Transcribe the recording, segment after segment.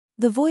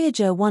The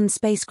Voyager 1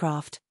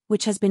 spacecraft,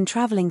 which has been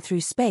traveling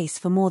through space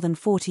for more than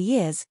 40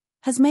 years,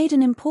 has made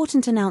an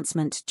important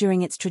announcement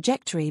during its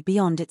trajectory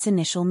beyond its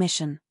initial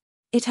mission.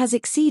 It has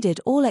exceeded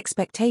all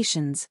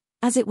expectations,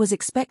 as it was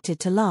expected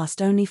to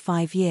last only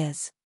 5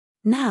 years.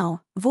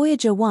 Now,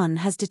 Voyager 1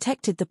 has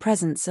detected the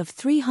presence of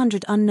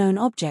 300 unknown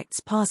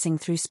objects passing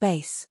through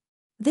space.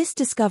 This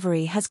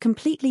discovery has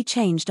completely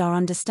changed our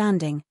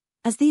understanding,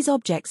 as these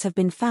objects have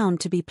been found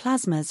to be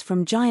plasmas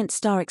from giant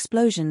star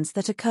explosions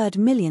that occurred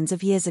millions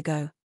of years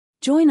ago.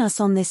 Join us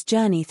on this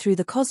journey through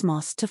the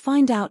cosmos to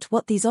find out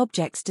what these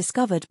objects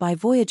discovered by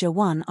Voyager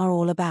 1 are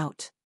all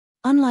about.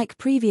 Unlike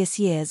previous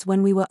years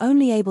when we were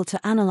only able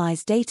to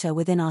analyze data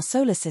within our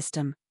solar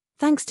system,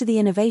 thanks to the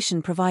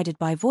innovation provided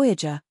by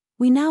Voyager,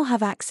 we now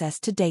have access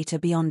to data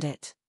beyond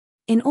it.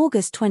 In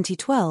August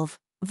 2012,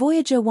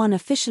 Voyager 1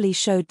 officially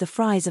showed the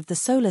fries of the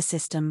solar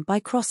system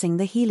by crossing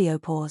the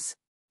heliopause.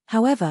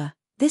 However,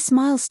 this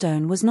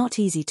milestone was not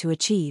easy to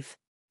achieve.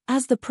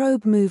 As the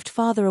probe moved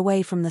farther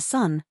away from the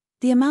Sun,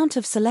 the amount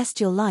of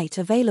celestial light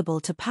available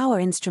to power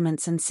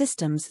instruments and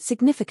systems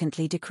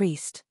significantly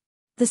decreased.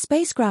 The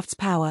spacecraft's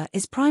power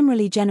is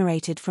primarily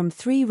generated from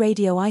 3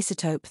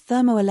 radioisotope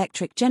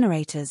thermoelectric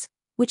generators,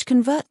 which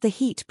convert the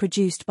heat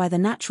produced by the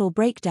natural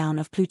breakdown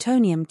of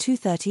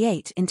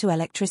plutonium-238 into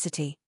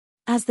electricity.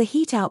 As the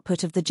heat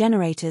output of the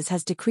generators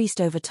has decreased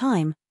over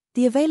time,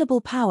 the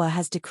available power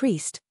has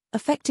decreased,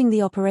 affecting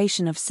the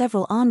operation of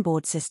several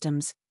onboard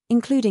systems,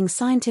 including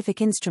scientific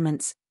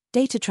instruments,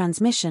 data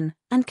transmission,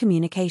 and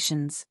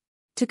communications.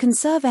 To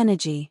conserve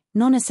energy,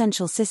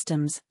 non-essential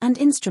systems and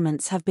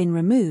instruments have been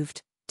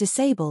removed,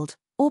 disabled,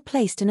 or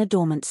placed in a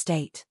dormant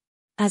state.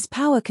 As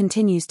power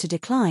continues to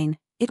decline,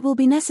 it will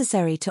be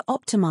necessary to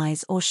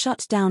optimize or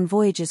shut down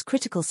Voyager's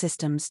critical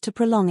systems to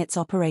prolong its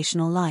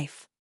operational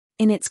life.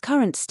 In its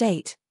current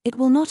state, it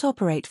will not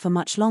operate for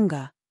much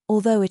longer,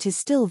 although it is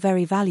still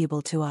very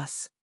valuable to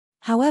us.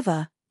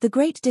 However, the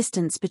great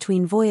distance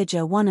between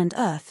Voyager 1 and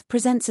Earth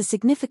presents a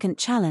significant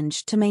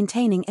challenge to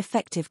maintaining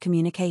effective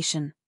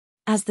communication.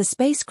 As the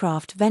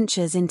spacecraft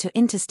ventures into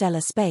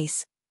interstellar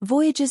space,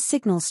 Voyager's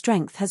signal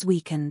strength has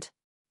weakened.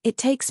 It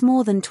takes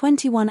more than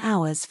 21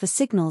 hours for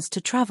signals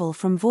to travel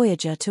from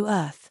Voyager to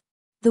Earth.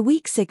 The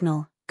weak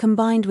signal,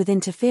 combined with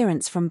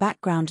interference from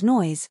background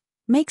noise,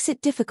 makes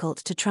it difficult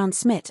to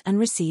transmit and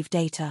receive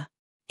data.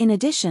 In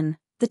addition,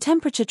 the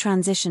temperature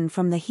transition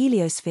from the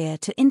heliosphere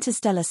to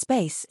interstellar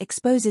space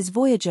exposes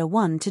Voyager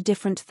 1 to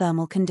different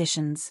thermal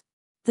conditions.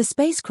 The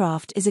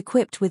spacecraft is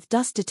equipped with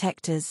dust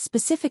detectors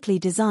specifically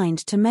designed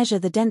to measure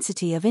the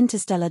density of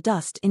interstellar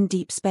dust in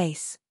deep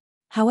space.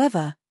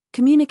 However,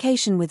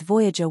 communication with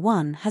Voyager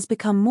 1 has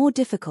become more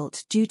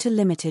difficult due to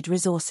limited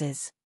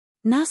resources.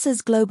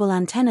 NASA's Global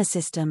Antenna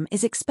System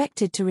is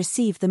expected to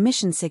receive the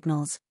mission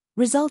signals,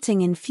 resulting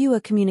in fewer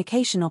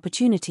communication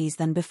opportunities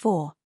than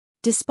before.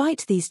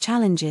 Despite these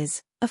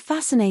challenges, a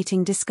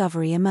fascinating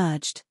discovery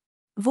emerged.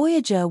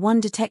 Voyager 1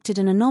 detected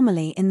an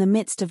anomaly in the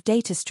midst of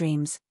data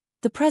streams,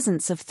 the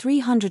presence of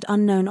 300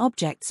 unknown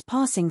objects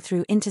passing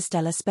through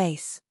interstellar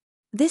space.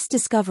 This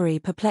discovery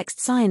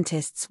perplexed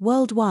scientists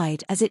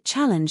worldwide as it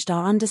challenged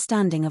our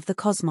understanding of the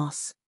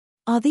cosmos.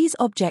 Are these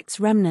objects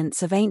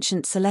remnants of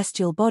ancient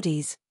celestial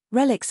bodies,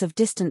 relics of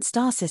distant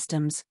star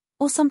systems,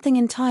 or something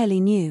entirely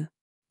new?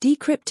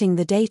 Decrypting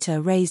the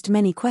data raised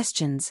many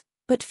questions,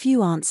 but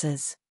few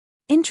answers.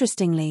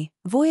 Interestingly,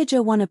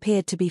 Voyager 1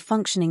 appeared to be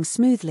functioning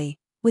smoothly,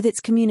 with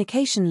its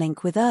communication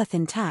link with Earth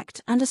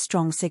intact and a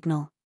strong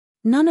signal.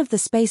 None of the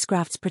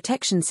spacecraft's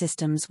protection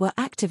systems were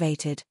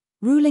activated,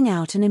 ruling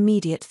out an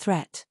immediate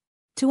threat.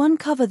 To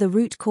uncover the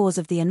root cause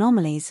of the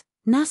anomalies,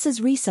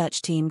 NASA's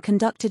research team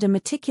conducted a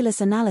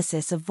meticulous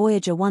analysis of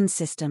Voyager 1's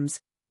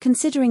systems,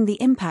 considering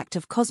the impact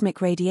of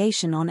cosmic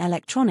radiation on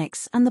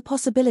electronics and the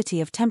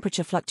possibility of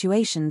temperature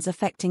fluctuations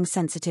affecting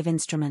sensitive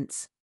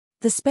instruments.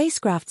 The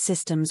spacecraft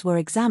systems were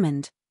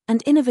examined,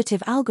 and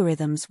innovative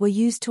algorithms were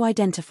used to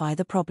identify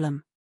the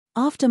problem.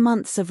 After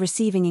months of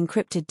receiving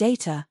encrypted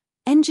data,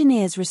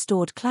 engineers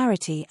restored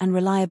clarity and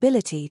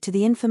reliability to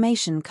the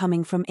information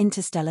coming from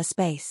interstellar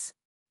space.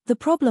 The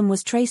problem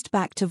was traced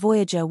back to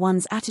Voyager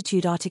 1's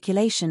Attitude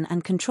Articulation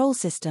and Control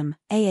System,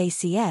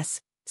 AACS,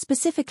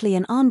 specifically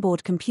an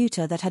onboard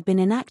computer that had been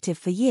inactive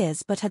for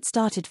years but had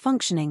started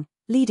functioning,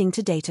 leading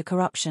to data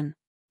corruption.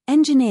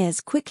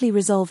 Engineers quickly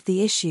resolved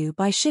the issue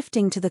by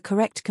shifting to the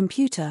correct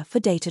computer for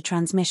data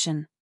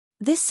transmission.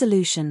 This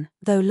solution,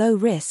 though low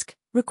risk,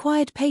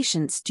 required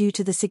patience due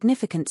to the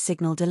significant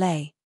signal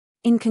delay.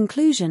 In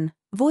conclusion,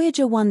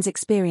 Voyager 1's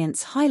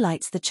experience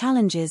highlights the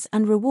challenges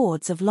and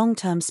rewards of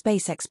long-term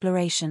space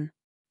exploration.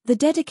 The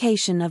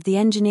dedication of the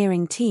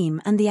engineering team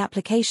and the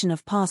application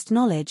of past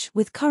knowledge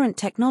with current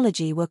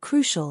technology were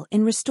crucial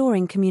in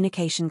restoring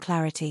communication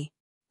clarity.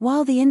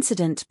 While the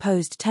incident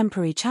posed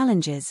temporary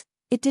challenges,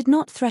 it did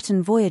not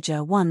threaten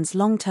Voyager 1's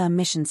long-term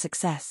mission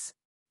success.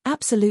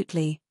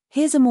 Absolutely,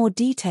 here's a more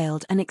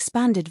detailed and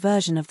expanded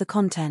version of the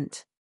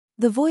content.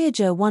 The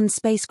Voyager 1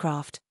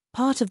 spacecraft,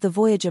 part of the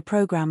Voyager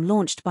program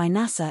launched by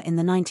NASA in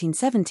the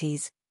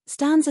 1970s,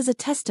 stands as a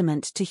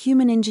testament to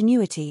human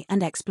ingenuity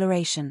and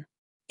exploration.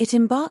 It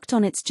embarked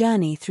on its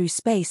journey through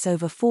space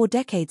over 4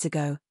 decades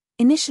ago,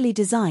 initially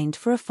designed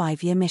for a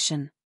 5-year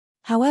mission.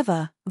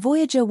 However,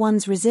 Voyager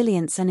 1's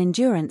resilience and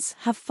endurance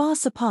have far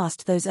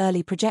surpassed those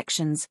early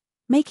projections,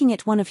 making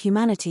it one of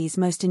humanity's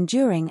most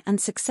enduring and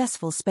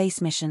successful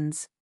space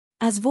missions.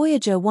 As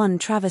Voyager 1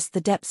 traversed the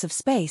depths of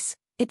space,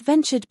 it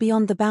ventured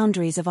beyond the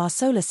boundaries of our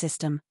solar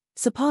system,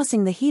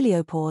 surpassing the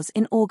heliopause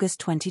in August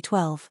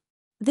 2012.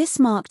 This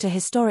marked a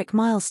historic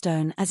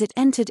milestone as it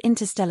entered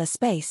interstellar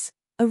space,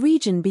 a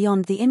region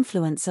beyond the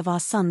influence of our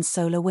sun's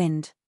solar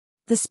wind.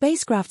 The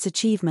spacecraft's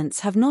achievements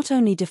have not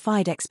only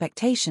defied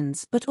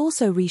expectations but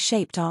also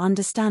reshaped our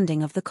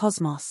understanding of the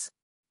cosmos.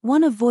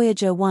 One of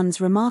Voyager 1's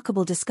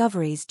remarkable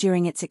discoveries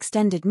during its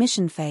extended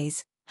mission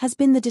phase has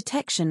been the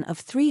detection of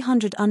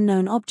 300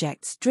 unknown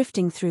objects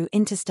drifting through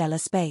interstellar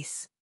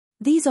space.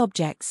 These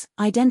objects,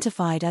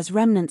 identified as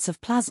remnants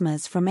of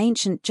plasmas from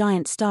ancient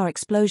giant star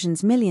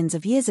explosions millions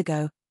of years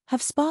ago,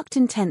 have sparked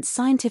intense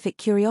scientific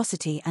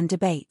curiosity and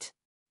debate.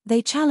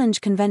 They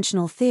challenge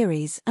conventional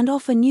theories and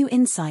offer new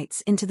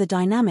insights into the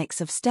dynamics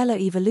of stellar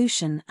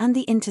evolution and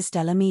the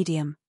interstellar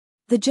medium.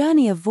 The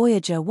journey of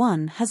Voyager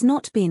 1 has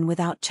not been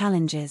without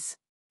challenges.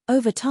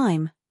 Over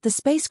time, the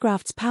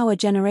spacecraft's power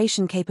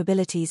generation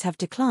capabilities have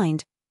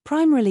declined,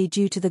 primarily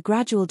due to the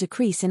gradual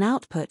decrease in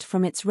output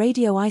from its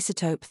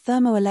radioisotope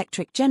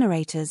thermoelectric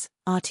generators,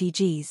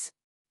 RTGs.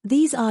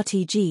 These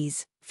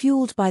RTGs,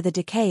 fueled by the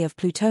decay of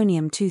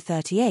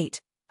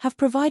plutonium-238, have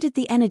provided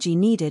the energy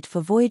needed for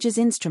Voyager's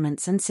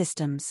instruments and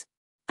systems.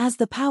 As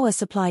the power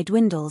supply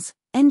dwindles,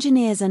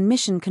 engineers and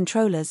mission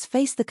controllers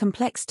face the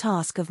complex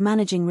task of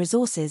managing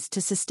resources to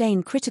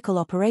sustain critical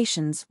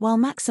operations while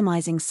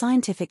maximizing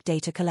scientific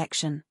data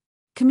collection.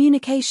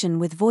 Communication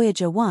with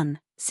Voyager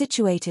 1,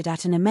 situated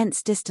at an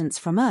immense distance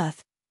from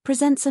Earth,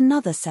 presents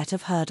another set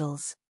of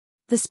hurdles.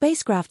 The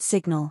spacecraft's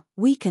signal,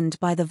 weakened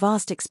by the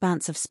vast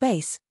expanse of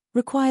space,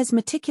 requires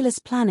meticulous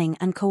planning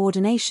and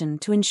coordination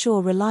to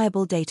ensure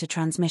reliable data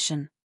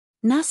transmission.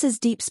 NASA's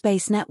Deep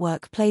Space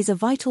Network plays a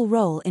vital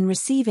role in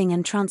receiving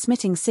and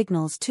transmitting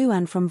signals to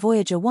and from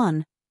Voyager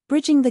 1,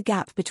 bridging the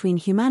gap between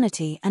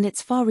humanity and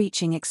its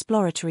far-reaching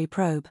exploratory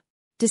probe.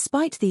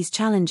 Despite these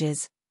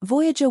challenges,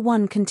 Voyager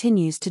 1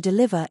 continues to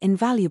deliver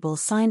invaluable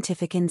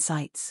scientific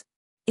insights.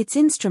 Its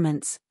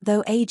instruments,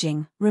 though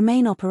aging,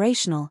 remain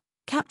operational,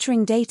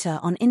 capturing data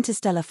on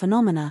interstellar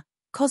phenomena,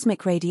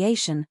 cosmic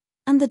radiation,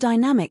 and the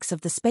dynamics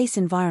of the space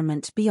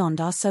environment beyond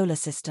our solar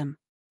system.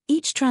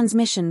 Each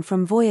transmission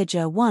from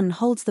Voyager 1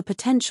 holds the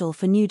potential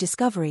for new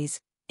discoveries,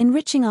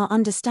 enriching our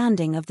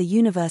understanding of the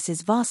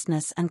universe's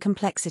vastness and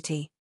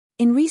complexity.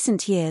 In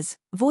recent years,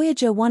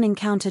 Voyager 1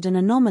 encountered an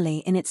anomaly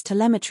in its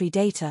telemetry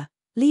data,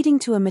 leading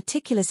to a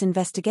meticulous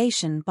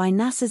investigation by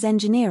NASA's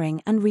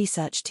engineering and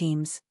research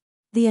teams.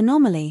 The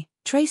anomaly,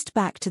 traced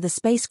back to the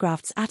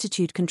spacecraft's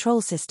attitude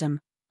control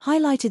system,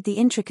 highlighted the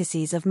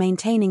intricacies of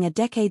maintaining a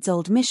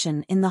decades-old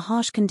mission in the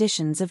harsh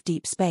conditions of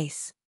deep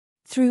space.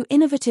 Through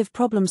innovative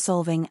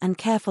problem-solving and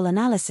careful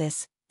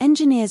analysis,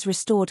 engineers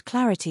restored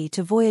clarity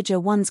to Voyager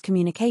 1's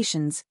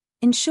communications,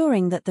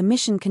 ensuring that the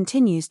mission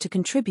continues to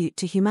contribute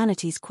to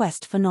humanity's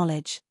quest for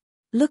knowledge.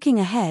 Looking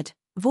ahead,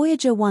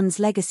 Voyager 1's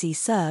legacy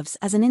serves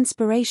as an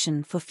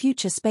inspiration for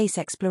future space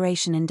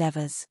exploration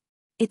endeavors.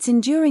 Its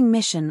enduring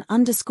mission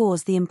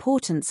underscores the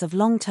importance of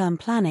long-term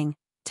planning,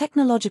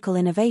 technological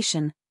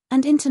innovation,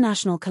 and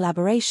international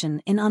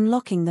collaboration in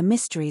unlocking the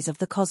mysteries of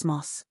the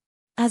cosmos.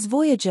 As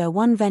Voyager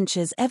 1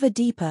 ventures ever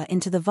deeper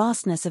into the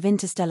vastness of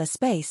interstellar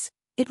space,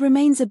 it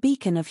remains a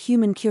beacon of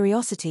human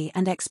curiosity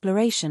and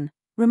exploration,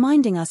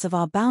 reminding us of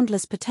our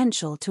boundless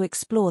potential to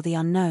explore the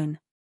unknown.